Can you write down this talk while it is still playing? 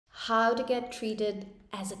how to get treated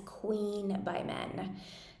as a queen by men.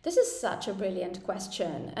 This is such a brilliant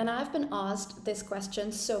question, and I've been asked this question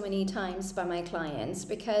so many times by my clients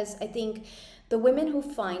because I think the women who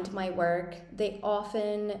find my work, they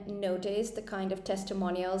often notice the kind of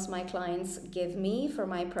testimonials my clients give me for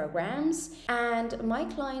my programs, and my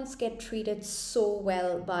clients get treated so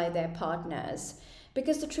well by their partners.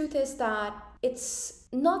 Because the truth is that it's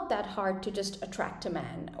not that hard to just attract a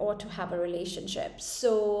man or to have a relationship.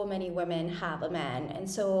 So many women have a man and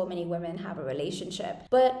so many women have a relationship.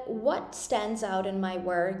 But what stands out in my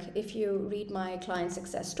work, if you read my client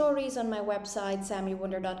success stories on my website,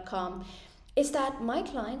 samiwunder.com, is that my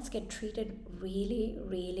clients get treated really,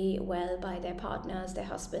 really well by their partners, their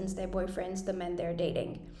husbands, their boyfriends, the men they're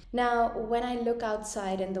dating. Now, when I look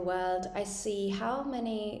outside in the world, I see how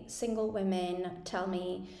many single women tell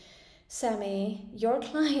me, Sami, your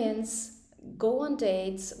clients go on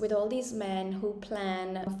dates with all these men who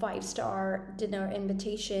plan 5-star dinner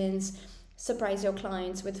invitations, surprise your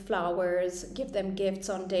clients with flowers, give them gifts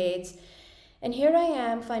on dates. And here I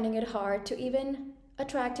am finding it hard to even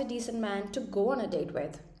attract a decent man to go on a date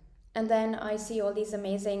with. And then I see all these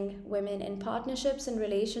amazing women in partnerships and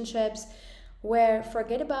relationships where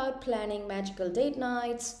forget about planning magical date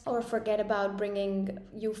nights or forget about bringing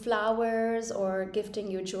you flowers or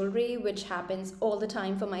gifting you jewelry, which happens all the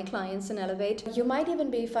time for my clients in Elevate. You might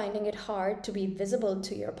even be finding it hard to be visible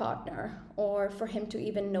to your partner or for him to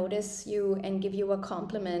even notice you and give you a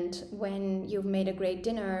compliment when you've made a great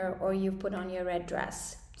dinner or you've put on your red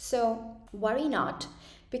dress. So worry not,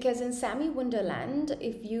 because in Sami Wonderland,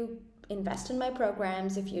 if you invest in my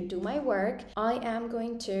programs, if you do my work, I am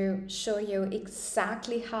going to show you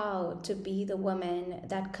exactly how to be the woman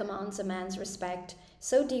that commands a man's respect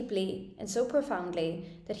so deeply and so profoundly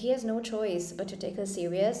that he has no choice but to take her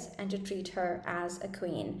serious and to treat her as a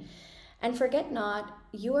queen. And forget not,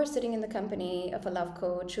 you are sitting in the company of a love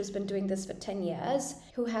coach who's been doing this for 10 years,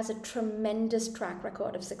 who has a tremendous track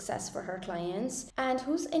record of success for her clients, and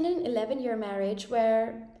who's in an 11-year marriage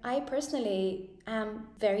where I personally am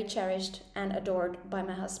very cherished and adored by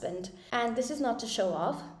my husband. And this is not to show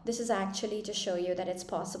off. This is actually to show you that it's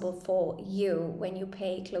possible for you when you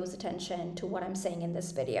pay close attention to what I'm saying in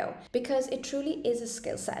this video. Because it truly is a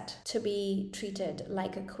skill set to be treated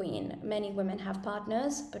like a queen. Many women have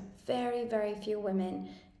partners, but very, very few women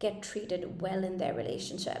get treated well in their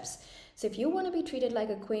relationships. So if you want to be treated like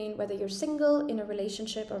a queen, whether you're single, in a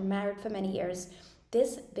relationship, or married for many years,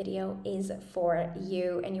 this video is for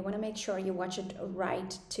you, and you want to make sure you watch it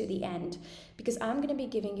right to the end, because I'm going to be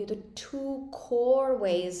giving you the 2 core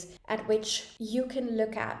ways at which you can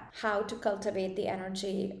look at how to cultivate the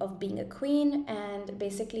energy of being a queen and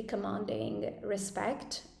basically commanding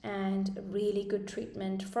respect and really good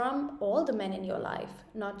treatment from all the men in your life,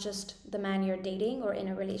 not just the man you're dating or in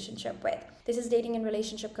a relationship with. This is Dating and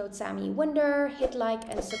Relationship Coach Sami Wunder. Hit like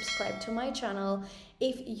and subscribe to my channel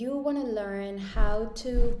if you want to learn how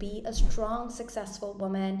to be a strong, successful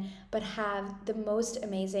woman, but have the most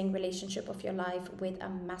amazing relationship of your life with a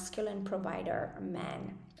masculine provider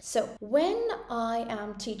man. So when I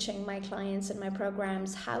am teaching my clients in my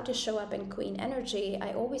programs how to show up in queen energy,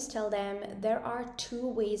 I always tell them there are 2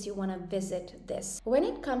 ways you want to visit this. When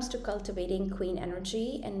it comes to cultivating queen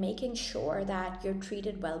energy and making sure that you're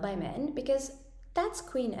treated well by men, because that's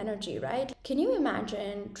queen energy, right? Can you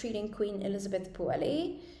imagine treating Queen Elizabeth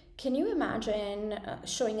poorly? Can you imagine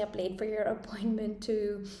showing up late for your appointment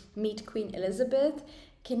to meet Queen Elizabeth?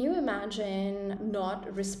 Can you imagine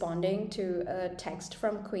not responding to a text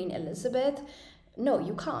from Queen Elizabeth? No,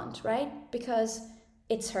 you can't, right? Because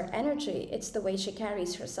it's her energy, it's the way she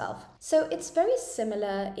carries herself. So it's very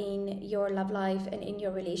similar in your love life and in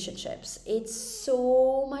your relationships. It's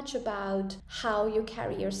so much about how you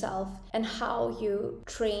carry yourself and how you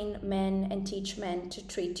train men and teach men to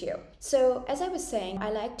treat you. So as I was saying, I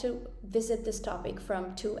like to visit this topic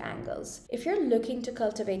from 2 angles. If you're looking to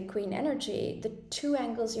cultivate queen energy, the 2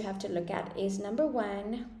 angles you have to look at is, number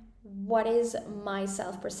 1, what is my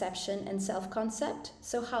self-perception and self-concept?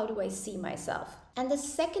 So how do I see myself? And the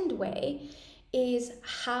second way is,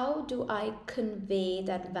 how do I convey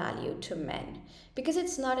that value to men? Because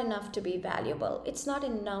it's not enough to be valuable. It's not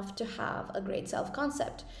enough to have a great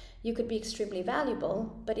self-concept. You could be extremely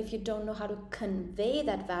valuable, but if you don't know how to convey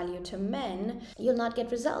that value to men, you'll not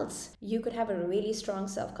get results. You could have a really strong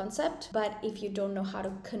self-concept, but if you don't know how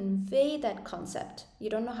to convey that concept, you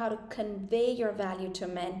don't know how to convey your value to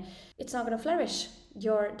men, it's not going to flourish.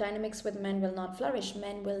 Your dynamics with men will not flourish.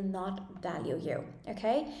 Men will not value you,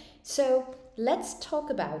 okay? So let's talk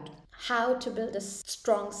about how to build a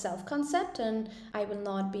strong self-concept, and I will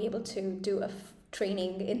not be able to do a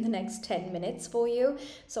training in the next 10 minutes for you.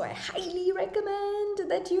 So I highly recommend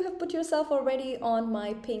that you have put yourself already on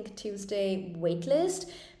my Pink Tuesday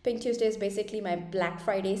waitlist. Pink Tuesday is basically my Black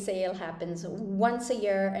Friday sale, happens once a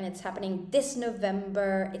year and it's happening this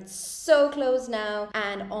November. It's so close now,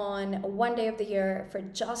 and on one day of the year for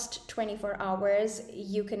just 24 hours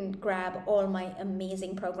you can grab all my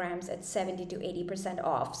amazing programs at 70 to 80%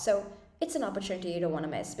 off. So it's an opportunity you don't want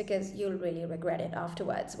to miss, because you'll really regret it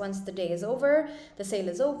afterwards. Once the day is over, the sale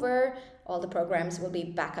is over, all the programs will be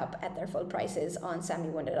back up at their full prices on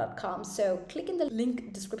SamiWunder.com. So click in the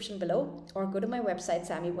link description below or go to my website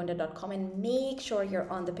SamiWunder.com and make sure you're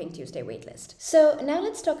on the Pink Tuesday waitlist. So now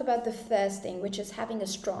let's talk about the first thing, which is having a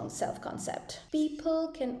strong self-concept. People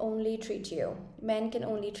can only treat you, men can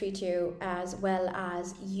only treat you as well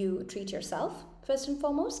as you treat yourself, first and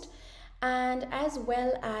foremost, and as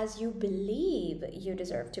well as you believe you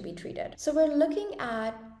deserve to be treated. So we're looking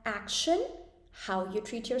at action, how you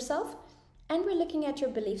treat yourself, and we're looking at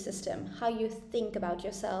your belief system, how you think about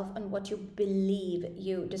yourself and what you believe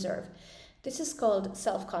you deserve. This is called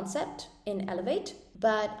self-concept in Elevate,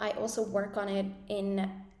 but I also work on it in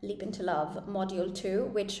Leap into Love module 2,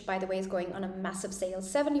 which by the way is going on a massive sale,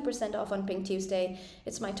 70% off on Pink Tuesday.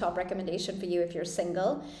 It's my top recommendation for you if you're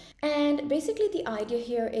single. And basically the idea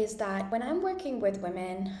here is that when I'm working with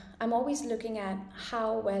women, I'm always looking at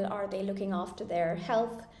how well are they looking after their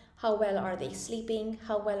health, how well are they sleeping,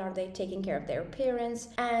 how well are they taking care of their appearance,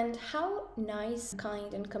 and how nice,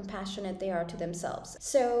 kind, and compassionate they are to themselves.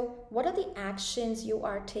 So what are the actions you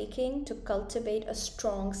are taking to cultivate a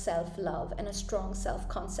strong self-love and a strong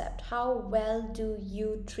self-concept? How well do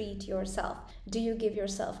you treat yourself? Do you give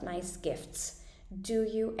yourself nice gifts? Do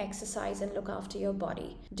you exercise and look after your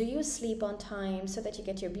body? Do you sleep on time so that you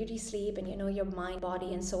get your beauty sleep and you know your mind,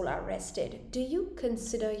 body, and soul are rested? Do you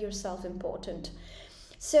consider yourself important?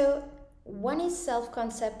 So one is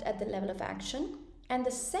self-concept at the level of action, and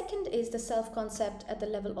the second is the self-concept at the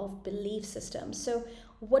level of belief system. So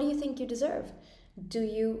what do you think you deserve? Do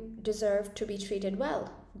you deserve to be treated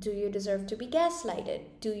well? Do you deserve to be gaslighted?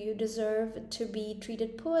 Do you deserve to be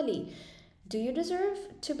treated poorly? Do you deserve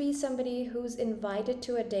to be somebody who's invited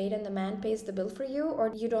to a date and the man pays the bill for you, or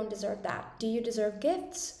you don't deserve that? Do you deserve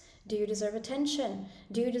gifts? Do you deserve attention?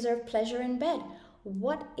 Do you deserve pleasure in bed?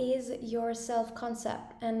 What is your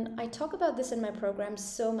self-concept? And I talk about this in my program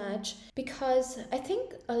so much because I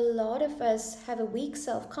think a lot of us have a weak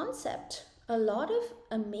self-concept. A lot of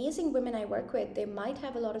amazing women I work with, they might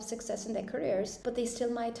have a lot of success in their careers, but they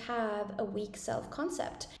still might have a weak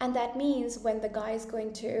self-concept. And that means when the guy is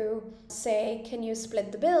going to say, can you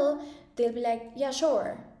split the bill? They'll be like, yeah,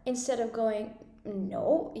 sure. Instead of going,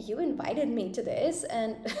 no, you invited me to this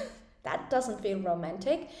and that doesn't feel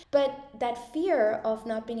romantic. But that fear of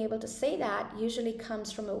not being able to say that usually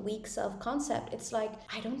comes from a weak self-concept. It's like,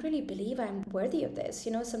 I don't really believe I'm worthy of this.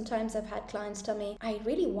 You know, sometimes I've had clients tell me, I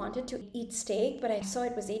really wanted to eat steak, but I saw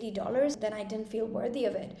it was $80, then I didn't feel worthy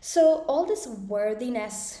of it. So all this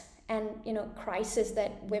worthiness and, you know, crisis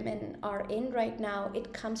that women are in right now,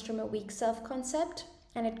 it comes from a weak self-concept.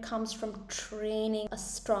 And it comes from training a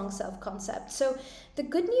strong self-concept. So the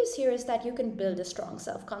good news here is that you can build a strong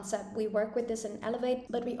self-concept. We work with this in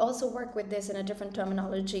Elevate, but we also work with this in a different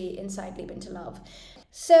terminology inside Leap into Love.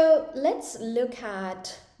 So let's look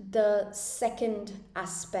at the second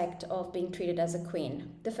aspect of being treated as a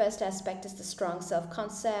queen. The first aspect is the strong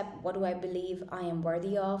self-concept. What do I believe I am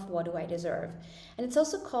worthy of? What do I deserve? And it's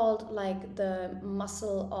also called like the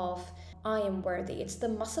muscle of I am worthy. It's the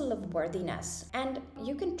muscle of worthiness. And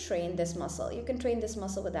you can train this muscle. You can train this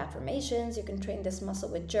muscle with affirmations. You can train this muscle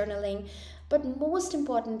with journaling. But most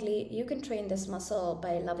importantly, you can train this muscle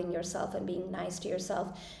by loving yourself and being nice to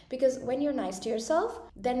yourself. Because when you're nice to yourself,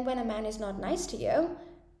 then when a man is not nice to you,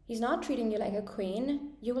 he's not treating you like a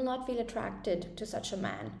queen, you will not feel attracted to such a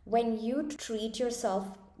man. When you treat yourself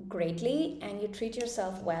greatly and you treat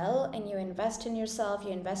yourself well and you invest in yourself, you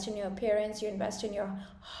invest in your appearance, you invest in your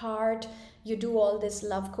heart, you do all this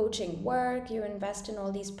love coaching work, you invest in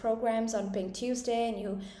all these programs on Pink Tuesday and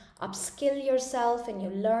you upskill yourself and you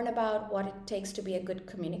learn about what it takes to be a good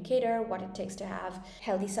communicator, what it takes to have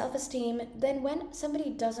healthy self-esteem, then when somebody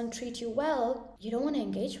doesn't treat you well, you don't want to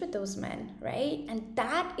engage with those men, right? And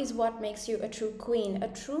that is what makes you a true queen. A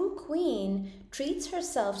true queen treats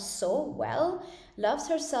herself so well, loves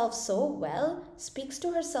herself so well, speaks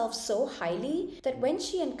to herself so highly that when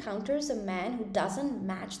she encounters a man who doesn't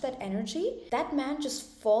match that energy, that man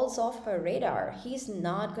just falls off her radar. He's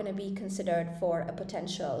not going to be considered for a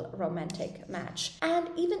potential romantic match. And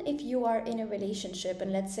even if you are in a relationship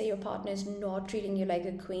and let's say your partner is not treating you like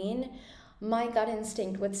a queen, my gut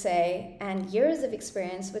instinct would say, and years of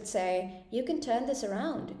experience would say, you can turn this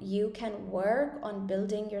around. You can work on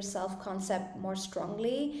building your self-concept more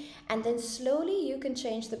strongly, and then slowly you can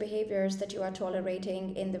change the behaviors that you are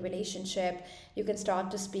tolerating in the relationship. You can start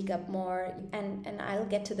to speak up more, and I'll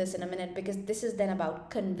get to this in a minute, because this is then about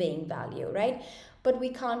conveying value, right? But we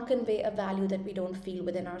can't convey a value that we don't feel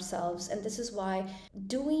within ourselves. And this is why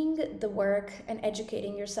doing the work and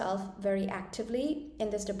educating yourself very actively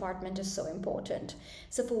in this department is so important.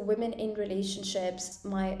 So for women in relationships,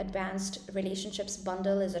 my advanced relationships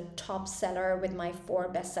bundle is a top seller with my 4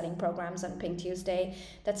 best-selling programs on Pink Tuesday.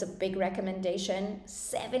 That's a big recommendation.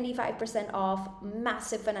 75% off,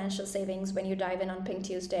 massive financial savings when you dive in on Pink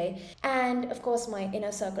Tuesday. And of course, my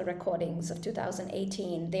Inner Circle recordings of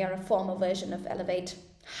 2018, they are a formal version of Elevate.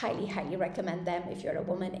 Highly recommend them if you're a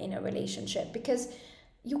woman in a relationship, because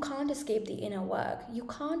you can't escape the inner work. You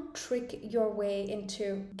can't trick your way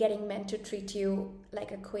into getting men to treat you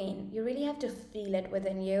like a queen. You really have to feel it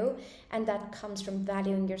within you, and that comes from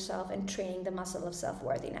valuing yourself and training the muscle of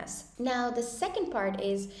self-worthiness. Now, the second part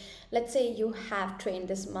is, let's say you have trained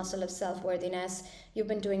this muscle of self-worthiness. You've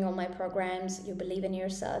been doing all my programs. You believe in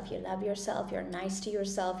yourself. You love yourself. You're nice to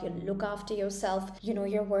yourself. You look after yourself. You know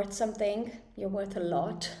you're worth something. You're worth a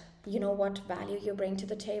lot. You know what value you bring to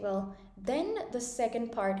the table. Then the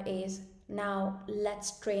second part is, now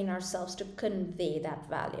let's train ourselves to convey that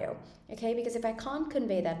value. Okay, because if I can't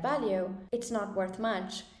convey that value, it's not worth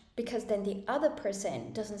much, because then the other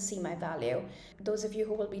person doesn't see my value. Those of you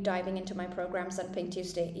who will be diving into my programs on Pink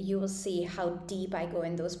Tuesday, you will see how deep I go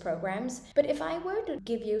in those programs. But if I were to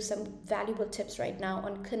give you some valuable tips right now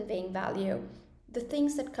on conveying value, the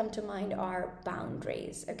things that come to mind are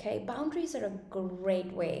boundaries, okay? Boundaries are a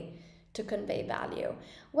great way to convey value.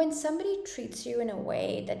 When somebody treats you in a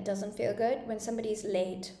way that doesn't feel good, when somebody's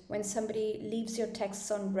late, when somebody leaves your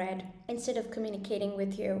texts on read instead of communicating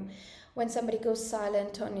with you, when somebody goes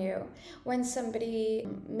silent on you, when somebody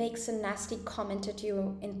makes a nasty comment at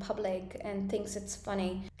you in public and thinks it's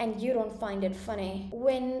funny and you don't find it funny,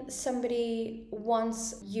 when somebody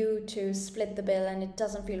wants you to split the bill and it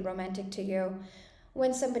doesn't feel romantic to you,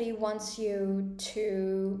 when somebody wants you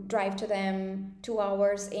to drive to them 2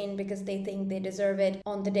 hours in because they think they deserve it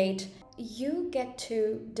on the date, you get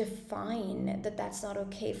to define that that's not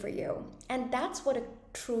okay for you. And that's what a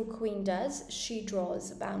true queen does. She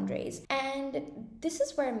draws boundaries. And this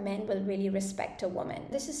is where men will really respect a woman.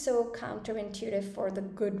 This is so counterintuitive for the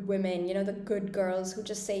good women, you know, the good girls who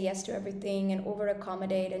just say yes to everything and over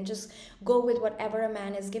accommodate and just go with whatever a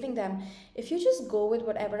man is giving them. If you just go with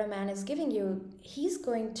whatever a man is giving you, he's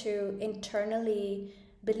going to internally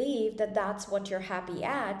believe that that's what you're happy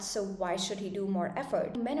at, so why should he do more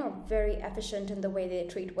effort? Men are very efficient in the way they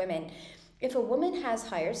treat women. If a woman has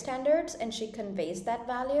higher standards and she conveys that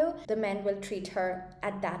value, the men will treat her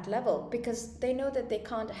at that level, because they know that they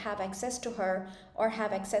can't have access to her or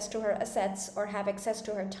have access to her assets or have access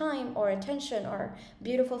to her time or attention or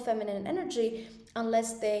beautiful feminine energy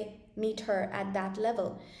unless they meet her at that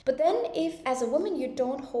level. But then if as a woman you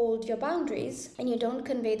don't hold your boundaries and you don't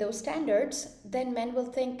convey those standards, then men will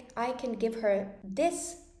think, I can give her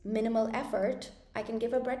this minimal effort, I can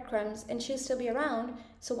give her breadcrumbs and she'll still be around,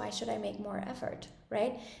 so why should I make more effort,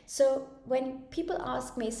 right? So when people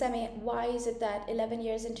ask me, Sami, why is it that 11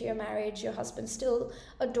 years into your marriage, your husband still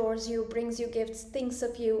adores you, brings you gifts, thinks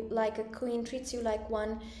of you like a queen, treats you like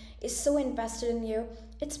one, is so invested in you?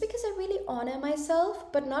 It's because I really honor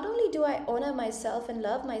myself. But not only do I honor myself and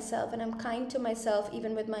love myself, and I'm kind to myself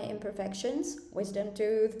even with my imperfections, wisdom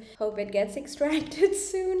tooth, hope it gets extracted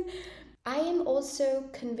soon, I am also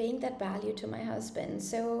conveying that value to my husband.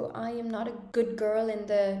 So I am not a good girl in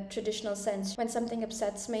the traditional sense. When something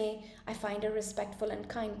upsets me, I find a respectful and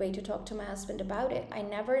kind way to talk to my husband about it. I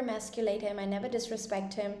never emasculate him, I never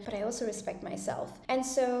disrespect him, but I also respect myself. And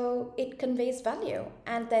so it conveys value,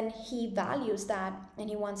 and then he values that and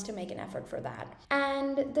he wants to make an effort for that.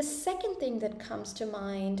 And the second thing that comes to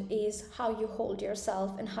mind is how you hold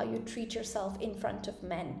yourself and how you treat yourself in front of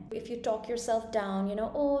men. If you talk yourself down, you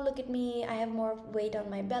know, oh, look at me, I have more weight on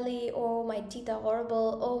my belly, oh, my teeth are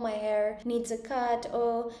horrible, oh, my hair needs a cut,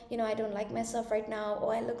 oh, you know, I don't like myself right now, oh,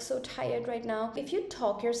 I look so tired right now. If you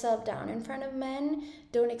talk yourself down in front of men,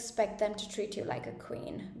 don't expect them to treat you like a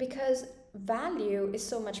queen, because value is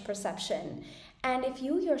so much perception. And if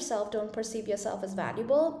you yourself don't perceive yourself as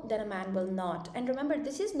valuable, then a man will not. And remember,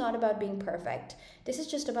 this is not about being perfect. This is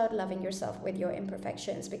just about loving yourself with your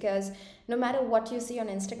imperfections, because no matter what you see on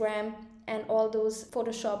Instagram and all those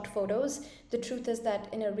photoshopped photos, the truth is that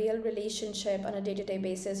in a real relationship on a day-to-day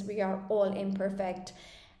basis, we are all imperfect.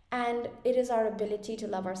 And it is our ability to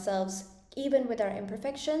love ourselves even with our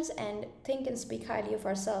imperfections, and think and speak highly of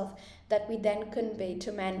ourselves, that we then convey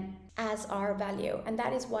to men as our value. And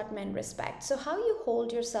that is what men respect. So how you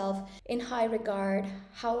hold yourself in high regard,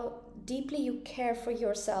 how deeply you care for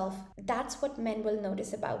yourself, that's what men will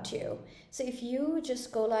notice about you. So if you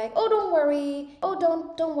just go like, oh, don't worry, oh,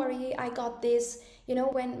 don't worry, I got this. You know,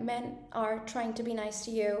 when men are trying to be nice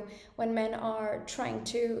to you, when men are trying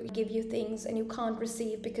to give you things and you can't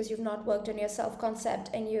receive because you've not worked on your self-concept,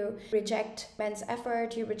 and you reject men's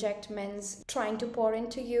effort, you reject men's trying to pour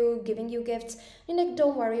into you, giving you gifts, you're like,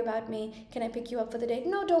 don't worry about me. Can I pick you up for the date?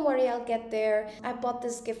 No, don't worry, I'll get there. I bought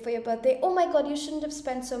this gift for your birthday. Oh my God, you shouldn't have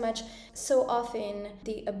spent so much. So often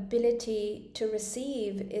the ability to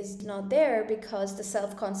receive is not there because the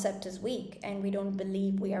self-concept is weak and we don't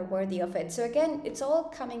believe we are worthy of it. So again, it's all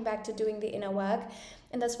coming back to doing the inner work.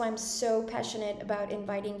 And that's why I'm so passionate about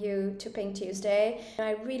inviting you to Pink Tuesday. And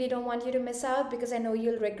I really don't want you to miss out because I know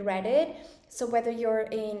you'll regret it. So whether you're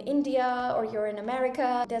in India or you're in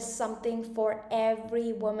America, there's something for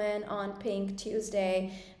every woman on Pink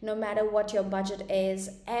Tuesday. No matter what your budget is,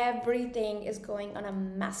 everything is going on a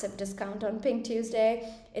massive discount on Pink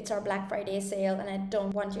Tuesday. It's our Black Friday sale, and I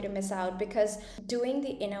don't want you to miss out, because doing the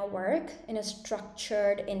inner work in a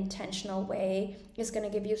structured, intentional way is going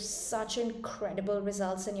to give you such incredible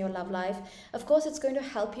results in your love life. Of course, it's going to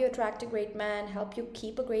help you attract a great man, help you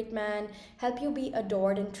keep a great man, help you be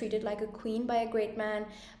adored and treated like a queen by a great man.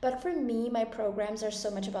 But for me, my programs are so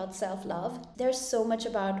much about self-love. They're so much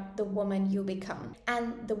about the woman you become.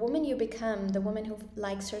 And the woman you become, the woman who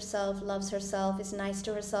likes herself, loves herself, is nice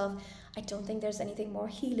to herself, I don't think there's anything more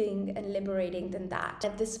healing and liberating than that.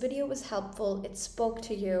 If this video was helpful, it spoke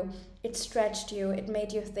to you, it stretched you, it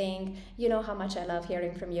made you think, you know how much I love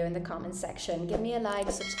hearing from you in the comments section. Give me a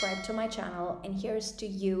like, subscribe to my channel, and here's to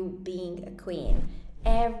you being a queen.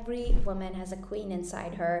 Every woman has a queen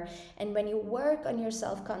inside her, and when you work on your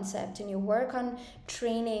self-concept and you work on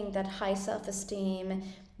training that high self-esteem,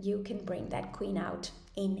 you can bring that queen out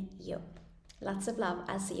in you. Lots of love.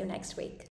 I'll see you next week.